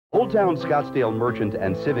Old Town Scottsdale merchant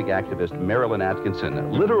and civic activist Marilynn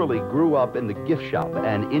Atkinson literally grew up in the gift shop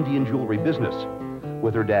and Indian jewelry business.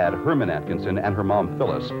 With her dad, Herman Atkinson, and her mom,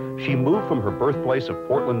 Phyllis, she moved from her birthplace of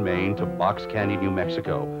Portland, Maine to Box Canyon, New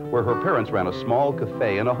Mexico, where her parents ran a small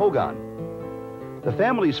cafe and a hogan. The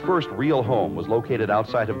family's first real home was located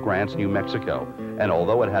outside of Grants, New Mexico, and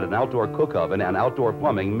although it had an outdoor cook oven and outdoor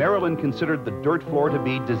plumbing, Marilynn considered the dirt floor to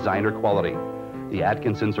be designer quality. The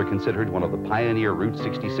Atkinsons are considered one of the pioneer Route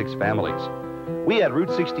 66 families. We had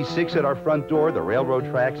Route 66 at our front door, the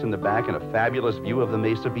railroad tracks in the back, and a fabulous view of the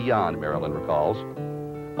mesa beyond, Marilynn recalls.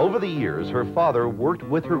 Over the years, her father worked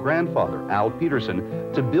with her grandfather, Al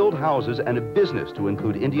Peterson, to build houses and a business to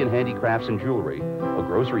include Indian handicrafts and jewelry, a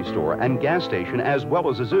grocery store and gas station, as well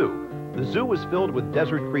as a zoo. The zoo was filled with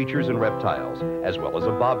desert creatures and reptiles, as well as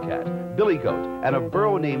a bobcat, billy goat, and a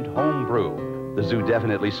burro named Home Brew. The zoo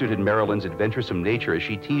definitely suited Marilynn's adventuresome nature as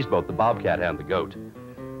she teased both the bobcat and the goat.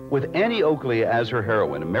 With Annie Oakley as her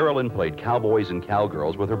heroine, Marilynn played cowboys and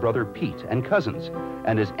cowgirls with her brother Pete and cousins.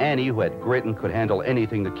 And as Annie, who had grit and could handle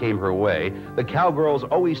anything that came her way, the cowgirls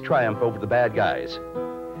always triumphed over the bad guys.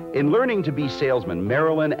 In learning to be salesmen,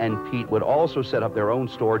 Marilynn and Pete would also set up their own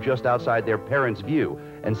store just outside their parents' view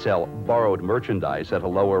and sell borrowed merchandise at a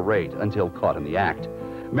lower rate until caught in the act.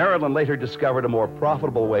 Marilynn later discovered a more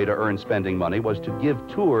profitable way to earn spending money was to give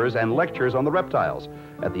tours and lectures on the reptiles.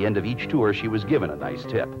 At the end of each tour, she was given a nice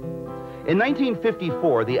tip. In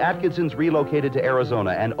 1954, the Atkinsons relocated to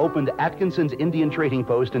Arizona and opened Atkinson's Indian Trading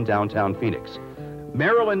Post in downtown Phoenix.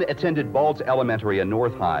 Marilynn attended Baltz Elementary and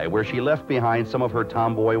North High, where she left behind some of her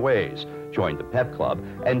tomboy ways, joined the pep club,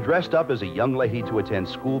 and dressed up as a young lady to attend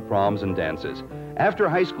school proms and dances. After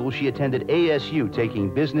high school, she attended ASU,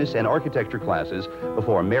 taking business and architecture classes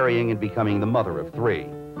before marrying and becoming the mother of 3.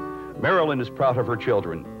 Marilynn is proud of her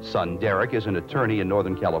children. Son Derek is an attorney in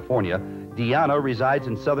Northern California. Deanna resides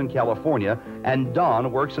in Southern California, and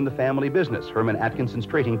Dawn works in the family business, Herman Atkinson's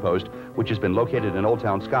Trading Post, which has been located in Old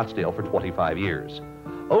Town Scottsdale for 25 years.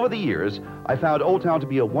 Over the years, I found Old Town to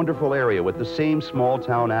be a wonderful area with the same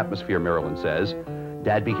small-town atmosphere, Marilynn says.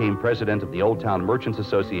 Dad became president of the Old Town Merchants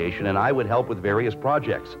Association, and I would help with various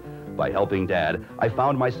projects. By helping Dad, I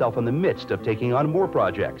found myself in the midst of taking on more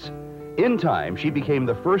projects. In time, she became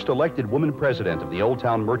the first elected woman president of the Old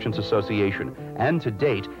Town Merchants Association, and to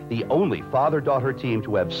date, the only father-daughter team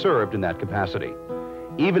to have served in that capacity.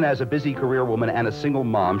 Even as a busy career woman and a single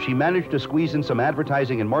mom, she managed to squeeze in some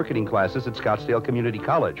advertising and marketing classes at Scottsdale Community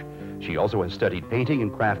College. She also has studied painting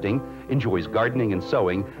and crafting, enjoys gardening and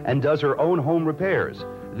sewing, and does her own home repairs.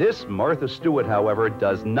 This Martha Stewart, however,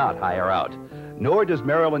 does not hire out. Nor does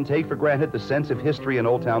Marilynn take for granted the sense of history in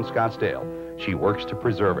Old Town Scottsdale. She works to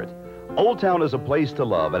preserve it. Old Town is a place to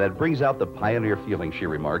love, and it brings out the pioneer feeling, she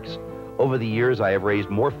remarks. Over the years, I have raised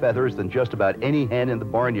more feathers than just about any hen in the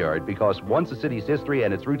barnyard, because once a city's history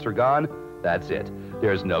and its roots are gone, that's it.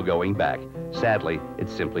 There's no going back. Sadly, it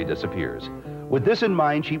simply disappears. With this in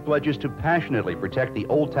mind, she pledges to passionately protect the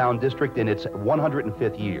Old Town District in its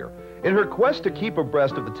 105th year. In her quest to keep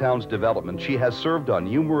abreast of the town's development, she has served on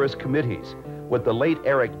numerous committees. With the late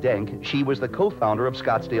Eric Denk, she was the co-founder of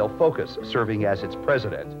Scottsdale Focus, serving as its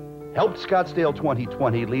president. Helped Scottsdale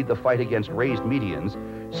 2020 lead the fight against raised medians,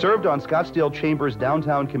 served on Scottsdale Chamber's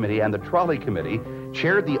Downtown Committee and the Trolley Committee,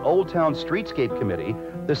 chaired the Old Town Streetscape Committee,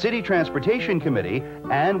 the City Transportation Committee,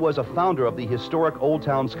 and was a founder of the historic Old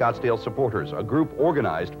Town Scottsdale Supporters, a group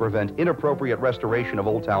organized to prevent inappropriate restoration of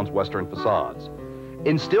Old Town's western facades.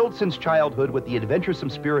 Instilled since childhood with the adventuresome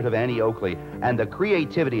spirit of Annie Oakley and the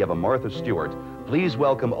creativity of a Martha Stewart, please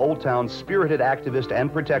welcome Old Town's spirited activist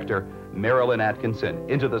and protector, Marilynn Atkinson,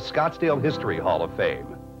 into the Scottsdale History Hall of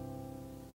Fame.